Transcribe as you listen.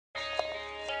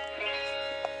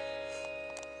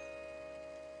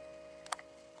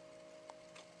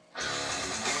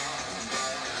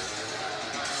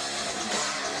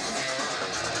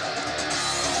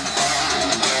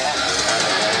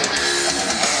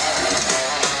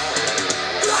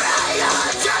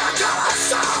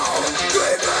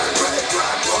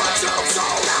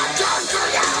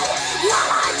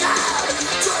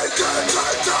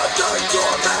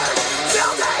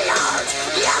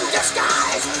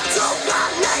disguise to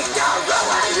blinding the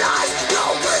ruined lies.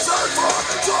 No reason for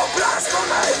to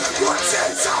blasphemy. What's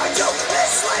inside you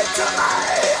is slave to me.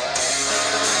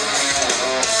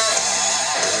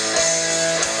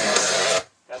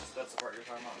 That's the part you're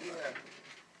talking about. Yeah.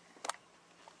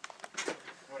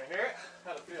 Want to hear it?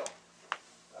 How'd it feel?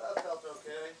 That felt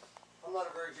okay. I'm not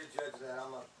a very good judge of that.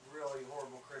 I'm a really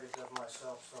horrible critic of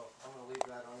myself, so I'm going to leave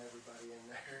that on everybody in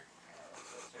there.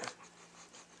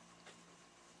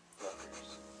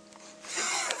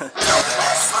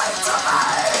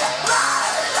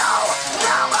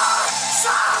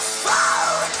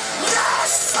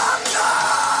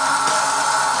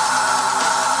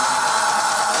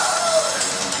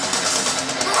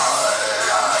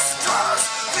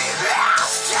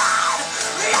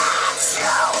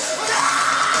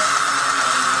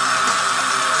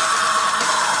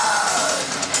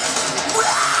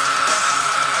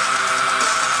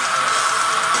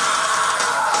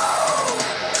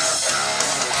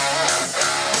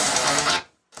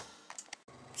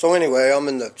 So anyway, I'm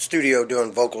in the studio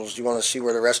doing vocals. Do you want to see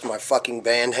where the rest of my fucking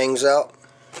band hangs out?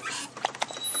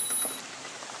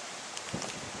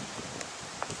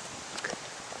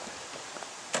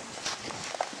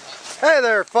 Hey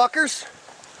there, fuckers.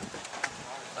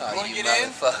 You want to get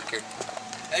in?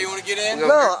 Hey, you want to get in?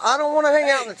 No, I don't want to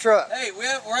hang out in the truck. Hey, we're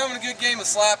having a good game of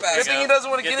slap ass. Good thing he doesn't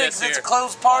want to get in because it's a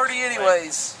closed party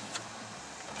anyways.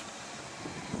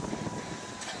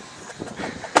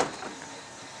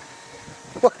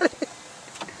 What?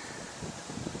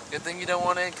 Good thing you don't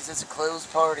want in because it's a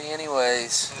closed party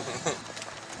anyways.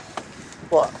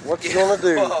 What? What you gonna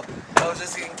do? Well,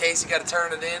 just in case you got to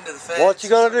turn it into the fence. What you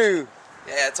gonna do?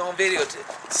 Yeah, it's on video.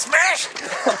 Smash!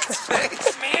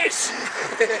 Smash!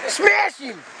 Smash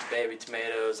him! Baby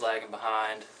tomatoes lagging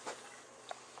behind.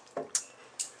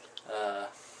 I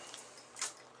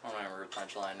don't remember the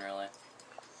punchline really.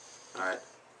 Alright.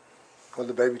 What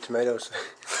did the baby tomatoes say?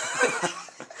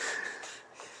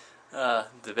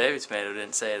 The baby tomato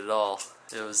didn't say it at all.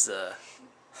 It was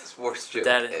It's worst joke.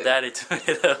 Daddy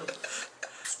tomato.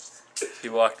 He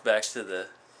walked back to the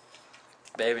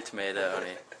baby tomato and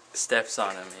he steps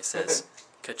on him. He says,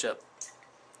 "Catch up."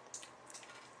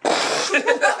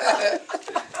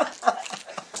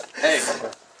 Hey,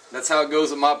 that's how it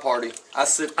goes at my party. I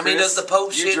sip I mean, piss, does the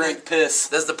Pope you shit drink piss.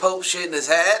 Does the Pope shit in his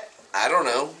hat? I don't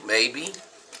know. Maybe.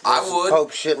 I would.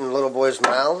 Pope shit in little boys'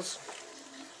 mouths.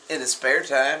 In his spare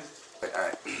time.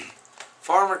 Alright.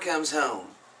 Farmer comes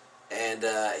home and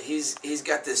he's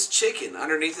got this chicken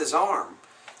underneath his arm.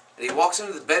 And he walks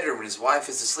into the bedroom and his wife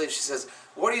is asleep. She says,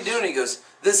 "What are you doing?" He goes,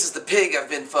 "This is the pig I've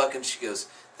been fucking." She goes,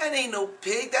 "That ain't no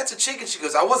pig, that's a chicken." She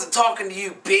goes, "I wasn't talking to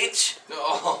you, bitch."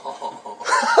 Oh.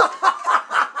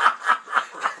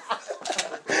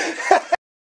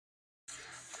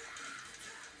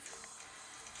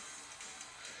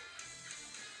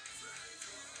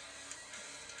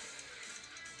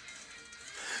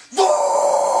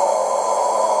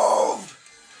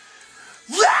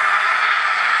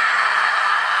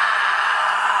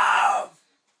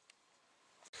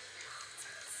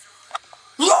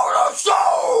 Lord of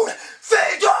Stone,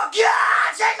 feed the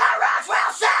gods, ignorance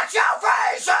will set you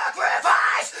free.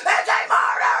 Sacrifice, and they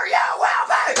murder you will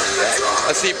be.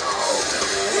 I see.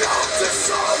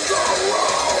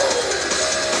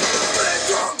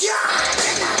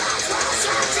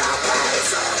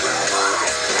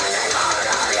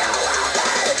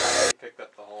 Picked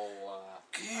up the whole,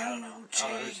 Can I don't know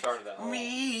who started that whole.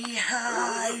 me I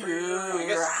higher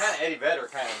guess kind of Eddie Vedder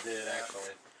kind of did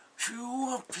actually.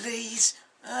 to a place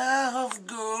of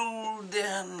golden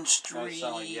That would streets.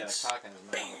 sound like he had a cock in his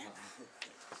mouth.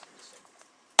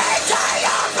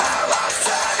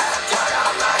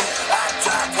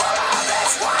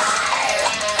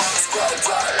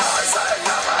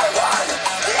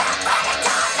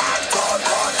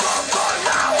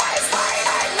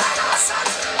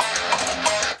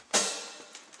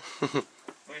 What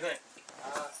do you think?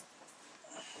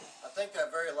 I think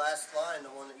that very last line, the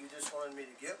one that you just wanted me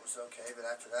to get, was okay, but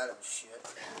after that it was shit.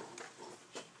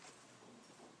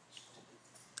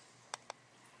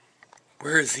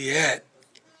 Where is he at?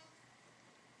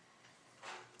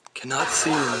 Cannot see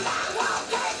him.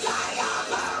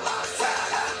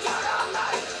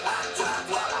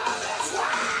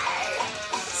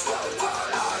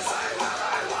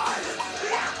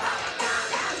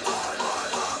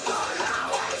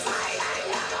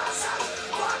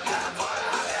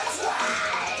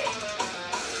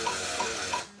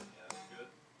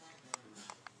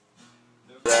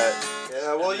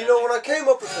 Yeah, well, you know, when I came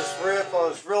up with this riff, I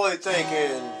was really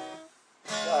thinking.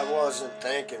 I wasn't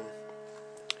thinking.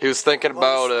 He was thinking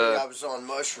about I was on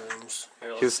mushrooms.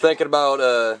 he was thinking about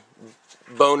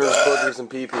boners, boogers, and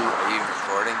pee-pee. Are you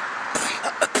recording?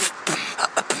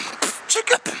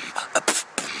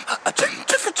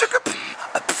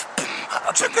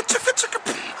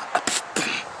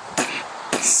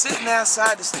 Sitting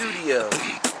outside the studio.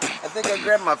 I think I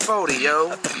grabbed my 40, yo.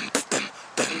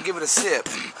 Let me give it a sip.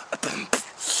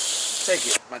 Take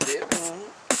it, my dip.